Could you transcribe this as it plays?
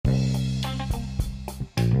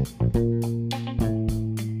Hello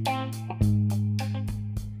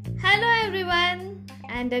everyone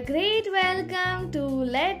and a great welcome to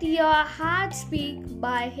Let Your Heart Speak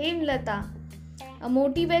by Hemlata, a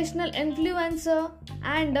motivational influencer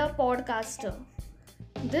and a podcaster.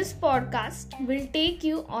 This podcast will take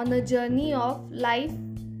you on a journey of life,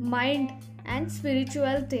 mind and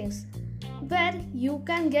spiritual things where you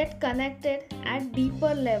can get connected at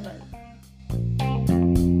deeper level.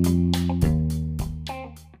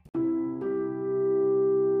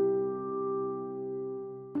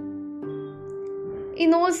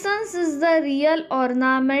 Innocence is the real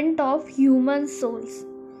ornament of human souls.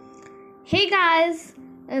 Hey guys,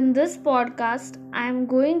 in this podcast, I am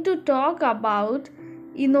going to talk about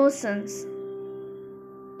innocence.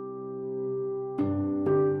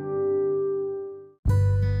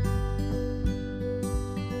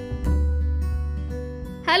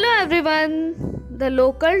 Hello everyone. The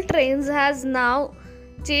local trains has now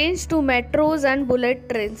changed to metros and bullet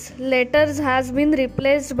trains. Letters has been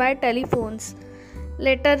replaced by telephones.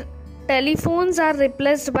 Later, telephones are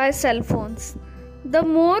replaced by cell phones. The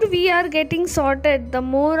more we are getting sorted, the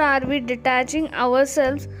more are we detaching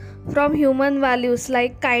ourselves from human values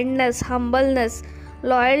like kindness, humbleness,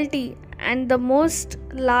 loyalty, and the most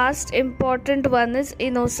last important one is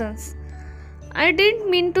innocence. I didn't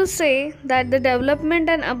mean to say that the development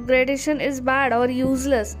and upgradation is bad or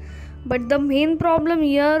useless, but the main problem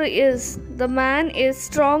here is the man is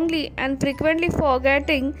strongly and frequently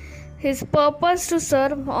forgetting his purpose to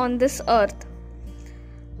serve on this earth.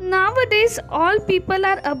 Nowadays, all people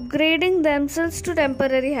are upgrading themselves to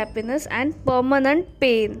temporary happiness and permanent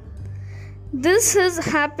pain. This is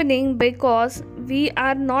happening because we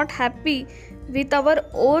are not happy with our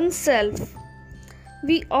own self.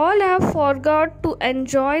 We all have forgot to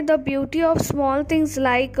enjoy the beauty of small things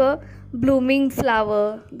like a blooming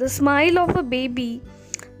flower, the smile of a baby,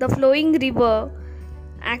 the flowing river,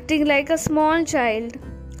 acting like a small child.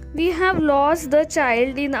 We have lost the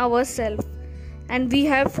child in ourselves and we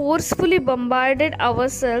have forcefully bombarded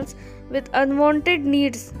ourselves with unwanted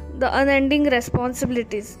needs, the unending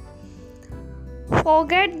responsibilities.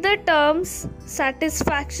 Forget the terms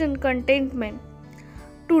satisfaction, contentment.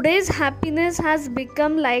 Today's happiness has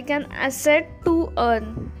become like an asset to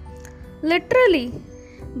earn. Literally,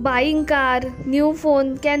 buying car, new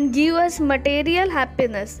phone can give us material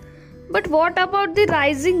happiness. But what about the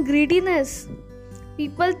rising greediness?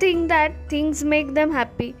 People think that things make them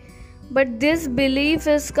happy, but this belief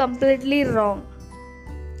is completely wrong.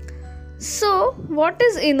 So, what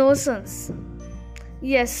is innocence?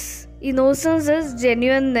 Yes, innocence is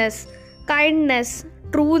genuineness, kindness,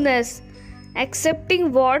 trueness,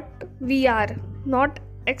 accepting what we are, not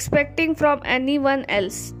expecting from anyone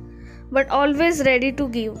else, but always ready to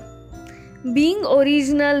give. Being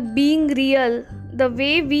original, being real, the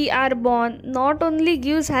way we are born not only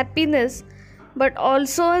gives happiness but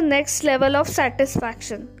also a next level of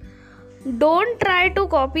satisfaction. Don't try to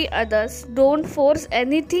copy others. Don't force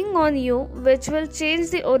anything on you which will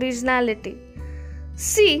change the originality.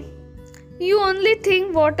 See, you only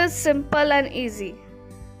think what is simple and easy.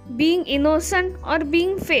 Being innocent or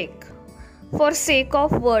being fake for sake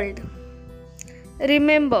of world.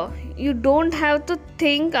 Remember, you don't have to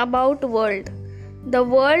think about world. The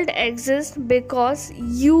world exists because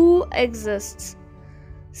you exist.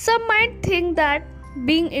 Some might think that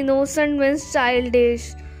being innocent means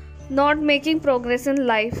childish, not making progress in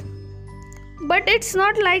life. But it's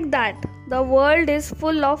not like that. The world is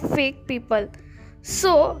full of fake people.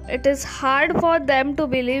 So it is hard for them to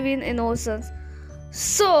believe in innocence.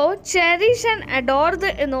 So cherish and adore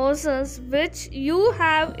the innocence which you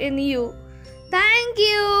have in you. Thank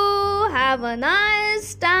you. Have a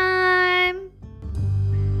nice time.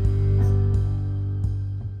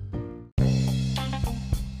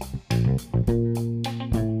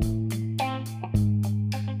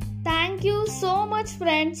 Thank you so much,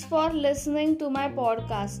 friends, for listening to my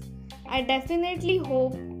podcast. I definitely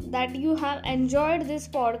hope that you have enjoyed this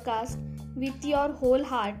podcast with your whole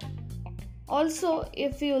heart. Also,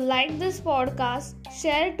 if you like this podcast,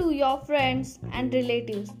 share to your friends and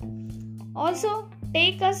relatives. Also,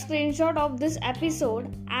 take a screenshot of this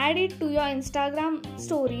episode, add it to your Instagram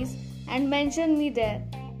stories and mention me there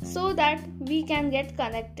so that we can get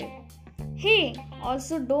connected. Hey,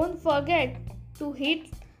 also don't forget to hit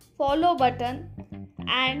follow button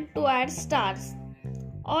and to add stars.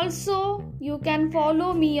 Also, you can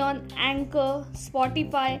follow me on Anchor,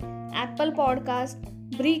 Spotify, Apple Podcast,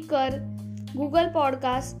 Breaker, Google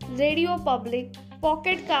Podcast, Radio Public,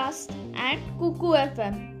 Pocket Cast and Cuckoo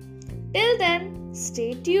FM. Till then,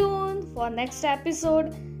 stay tuned for next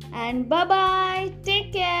episode and bye bye.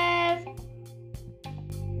 Take care.